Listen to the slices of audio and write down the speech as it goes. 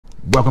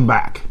welcome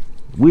back.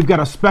 We've got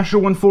a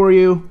special one for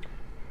you.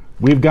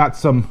 We've got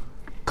some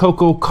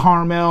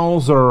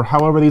Cocomels, or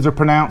however these are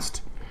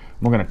pronounced.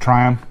 We're gonna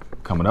try them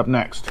coming up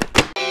next.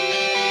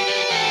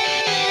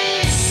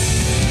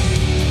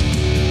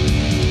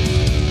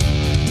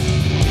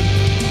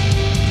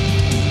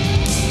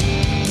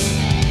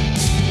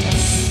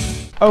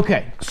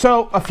 Okay,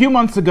 so a few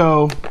months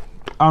ago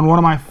on one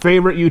of my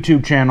favorite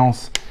YouTube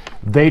channels,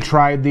 they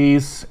tried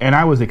these and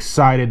I was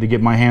excited to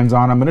get my hands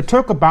on them, and it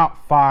took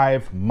about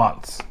 5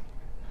 months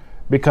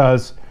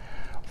because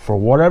for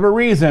whatever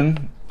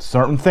reason,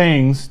 certain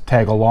things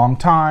take a long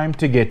time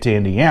to get to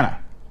Indiana.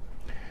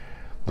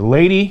 The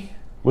lady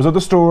was at the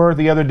store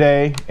the other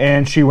day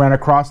and she ran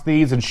across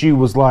these and she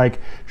was like,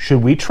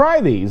 should we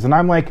try these? And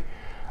I'm like,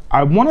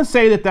 I want to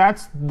say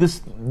that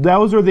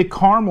those are the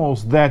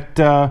caramels that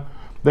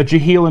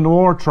Jahil and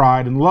Noor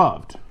tried and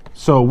loved.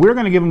 So we're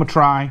going to give them a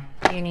try.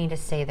 You need to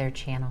say their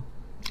channel.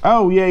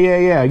 Oh,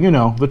 yeah. You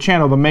know, the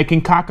channel, the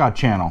Making Caca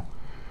channel.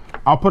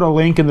 I'll put a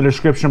link in the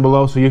description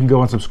below so you can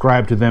go and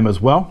subscribe to them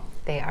as well.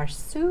 They are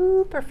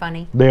super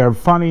funny. They are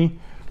funny.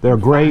 They're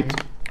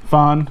great,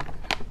 fun,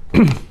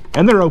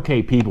 and they're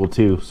okay people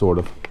too, sort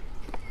of.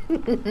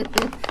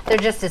 They're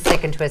just as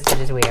sick and twisted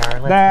as we are.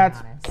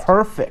 That's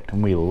perfect,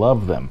 and we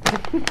love them.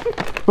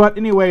 But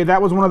anyway,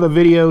 that was one of the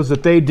videos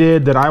that they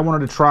did that I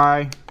wanted to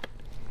try,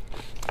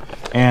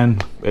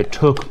 and it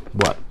took,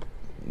 what?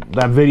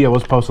 That video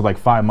was posted like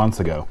 5 months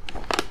ago.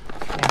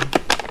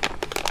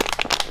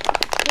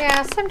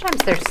 Yeah,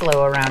 sometimes they're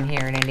slow around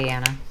here in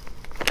Indiana.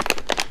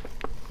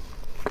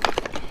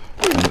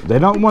 They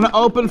don't want to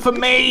open for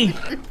me.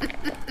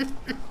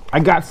 I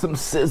got some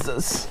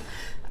scissors.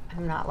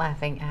 I'm not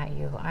laughing at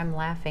you. I'm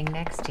laughing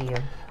next to you.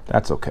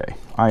 That's okay.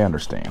 I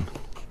understand.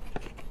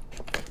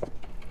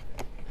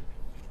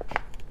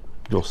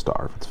 You'll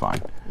starve. It's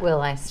fine.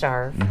 Will I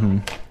starve? Mm-hmm.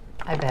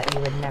 I bet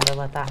you would never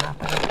let that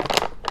happen.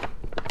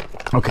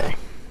 Okay.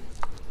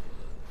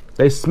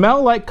 They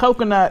smell like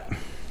coconut.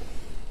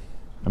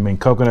 I mean,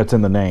 coconut's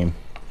in the name.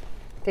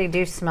 They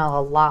do smell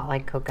a lot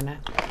like coconut.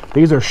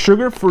 These are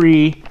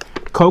sugar-free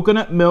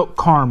coconut milk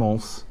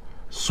caramels,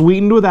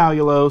 sweetened with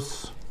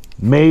allulose,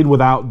 made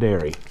without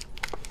dairy.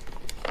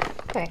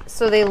 Okay,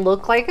 so they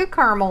look like a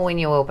caramel when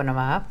you open them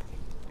up.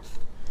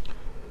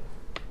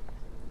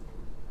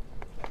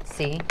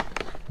 See?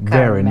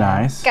 Very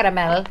nice.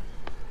 Caramel.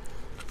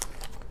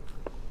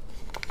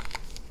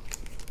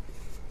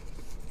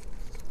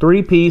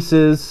 Three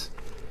pieces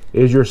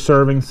is your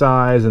serving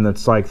size, and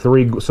it's like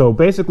so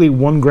basically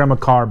 1 gram of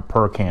carb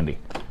per candy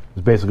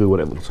is basically what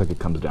it looks like it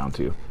comes down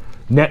to.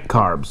 Net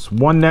carbs,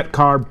 1 net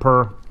carb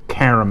per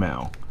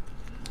caramel.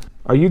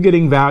 Are you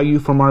getting value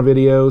from our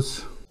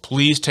videos?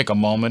 Please take a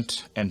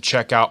moment and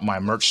check out my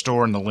merch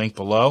store in the link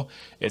below.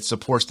 It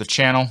supports the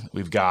channel.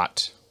 We've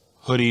got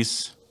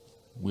hoodies,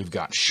 we've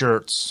got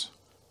shirts,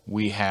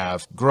 we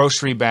have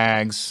grocery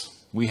bags,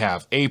 we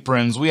have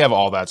aprons, we have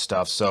all that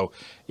stuff. So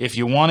if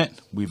you want it,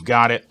 we've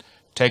got it.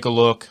 Take a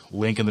look,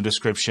 link in the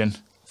description.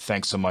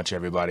 Thanks so much,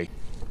 everybody.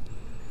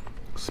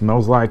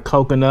 Smells like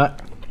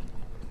coconut.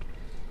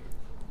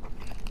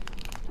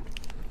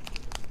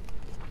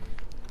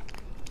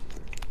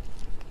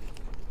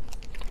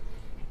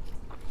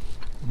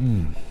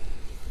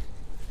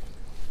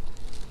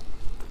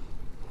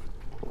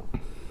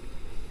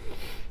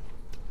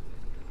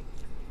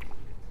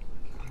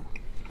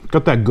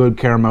 Got that good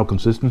caramel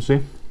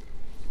consistency.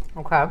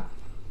 Okay.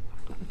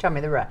 Tell me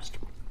the rest.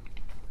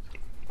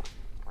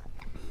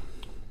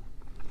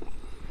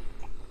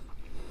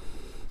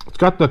 It's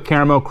got the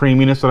caramel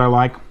creaminess that I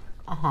like.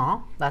 Uh-huh.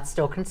 That's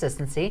still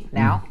consistency.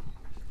 Now.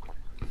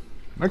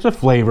 There's a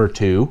flavor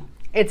too.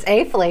 It's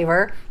a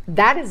flavor.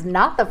 That is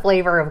not the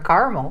flavor of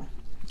caramel.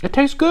 It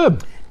tastes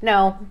good.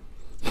 No.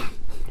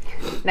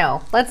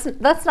 No. Let's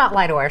not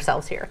lie to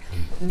ourselves here.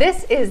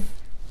 This is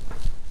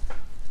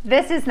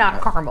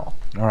not caramel.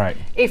 All right.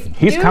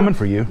 He's coming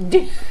for you.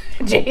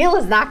 Jahil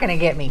is not going to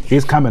get me.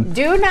 He's coming.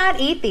 Do not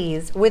eat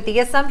these with the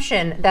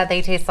assumption that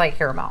they taste like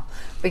caramel,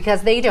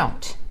 because they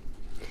don't.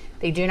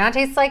 They do not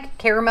taste like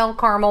caramel,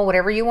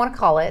 whatever you want to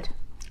call it.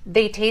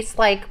 They taste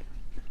like...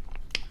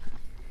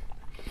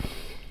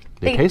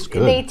 They taste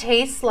good. They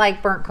taste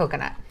like burnt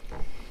coconut.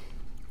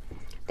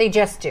 They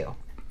just do.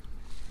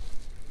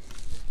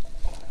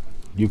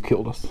 You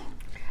killed us.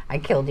 I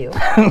killed you.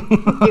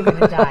 You're going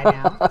to die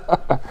now.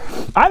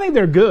 I think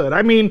they're good.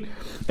 I mean,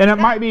 and it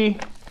might be...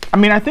 I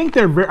mean, I think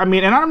they're very... I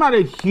mean, and I'm not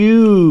a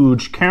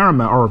huge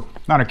caramel, or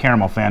not a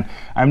caramel fan.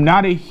 I'm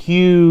not a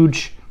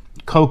huge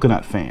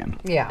coconut fan.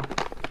 Yeah.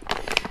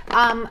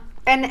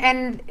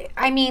 And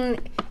I mean,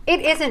 it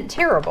isn't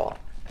terrible.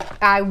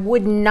 I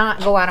would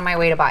not go out of my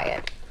way to buy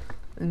it.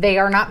 They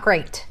are not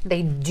great.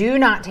 They do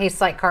not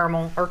taste like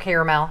caramel or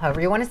caramel,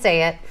 however you want to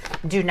say it.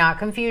 Do not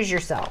confuse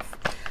yourself.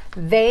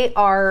 They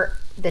are,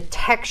 the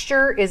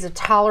texture is a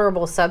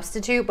tolerable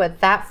substitute, but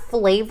that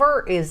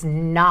flavor is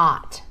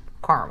not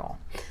caramel.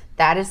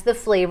 That is the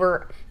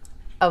flavor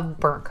of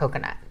burnt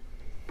coconut.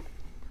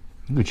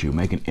 Look at you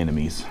making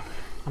enemies.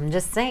 I'm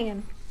just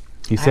saying.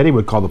 He said he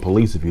would call the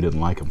police if you didn't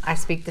like him. I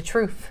speak the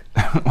truth.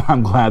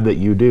 I'm glad that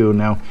you do.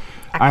 Now,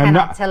 I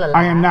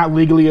am not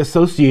legally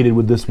associated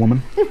with this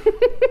woman.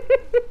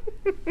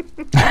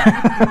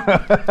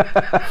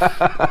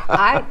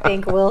 I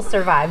think we'll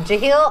survive.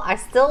 Jahil, I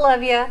still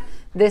love you.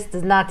 This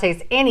does not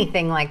taste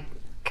anything like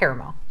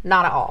caramel.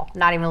 Not at all.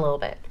 Not even a little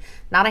bit.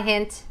 Not a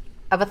hint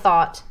of a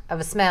thought of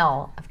a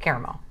smell of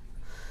caramel.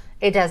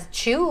 It does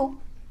chew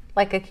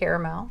like a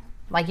caramel.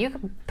 Like you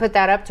could put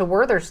that up to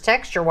Werther's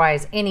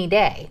texture-wise any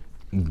day.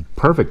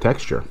 Perfect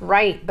texture.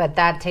 Right, but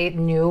that tastes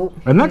new.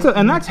 And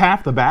that's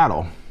half the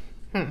battle.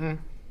 It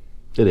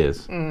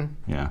is.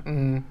 Yeah.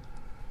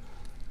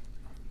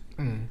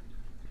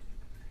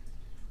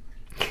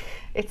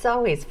 It's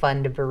always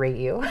fun to berate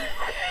you.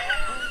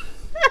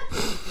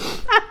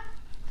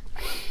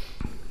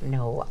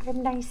 No,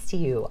 I'm nice to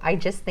you. I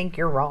just think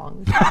you're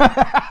wrong.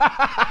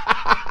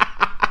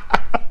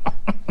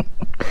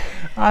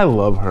 I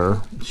love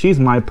her. She's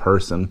my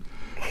person.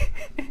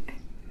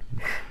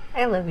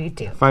 I love you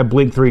too. If I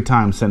blink 3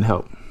 times, send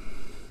help.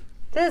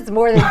 This is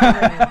more than 3.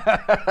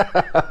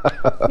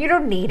 You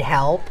don't need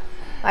help.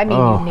 I mean,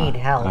 you need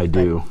help. I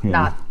do. Yeah.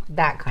 Not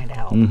that kind of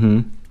help.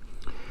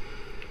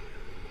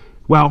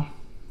 Well,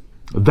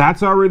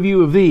 that's our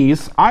review of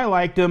these. I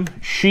liked them.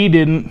 She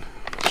didn't.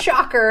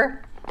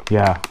 Shocker.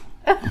 Yeah.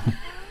 You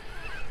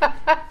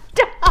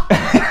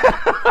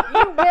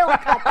will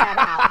cut that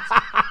out.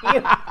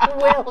 You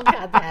will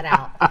cut that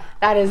out.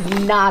 That is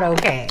not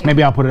okay.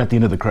 Maybe I'll put it at the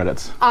end of the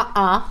credits.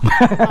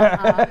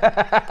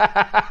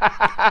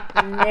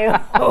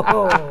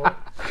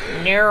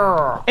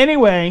 No.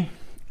 Anyway,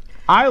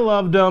 I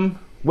loved them.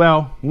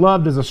 Well,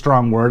 loved is a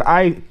strong word.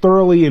 I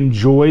thoroughly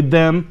enjoyed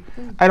them.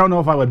 I don't know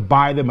if I would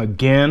buy them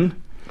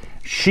again.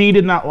 She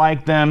did not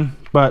like them,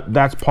 but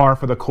that's par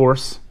for the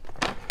course.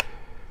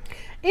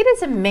 It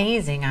is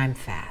amazing I'm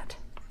fat.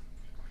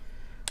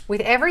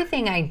 With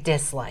everything I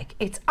dislike,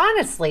 it's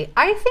honestly,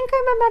 I think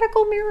I'm a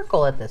medical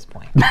miracle at this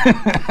point.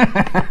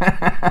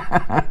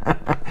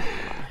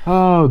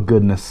 Oh,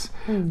 goodness.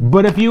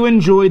 But if you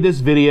enjoyed this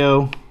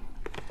video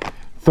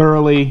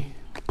thoroughly,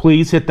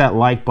 please hit that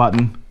like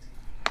button.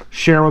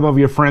 Share with all of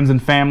your friends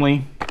and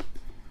family.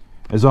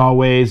 As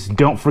always,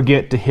 don't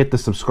forget to hit the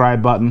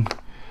subscribe button.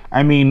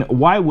 I mean,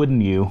 why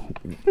wouldn't you?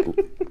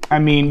 I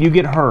mean, you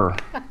get her.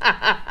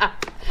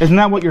 Isn't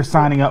that what you're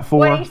signing up for?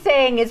 What he's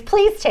saying is,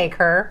 please take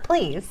her,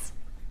 please.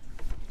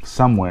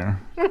 Somewhere.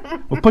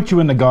 We'll put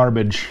you in the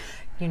garbage.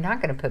 You're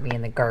not going to put me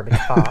in the garbage,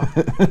 Paul.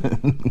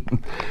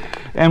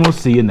 And we'll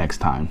see you next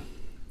time.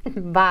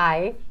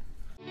 Bye.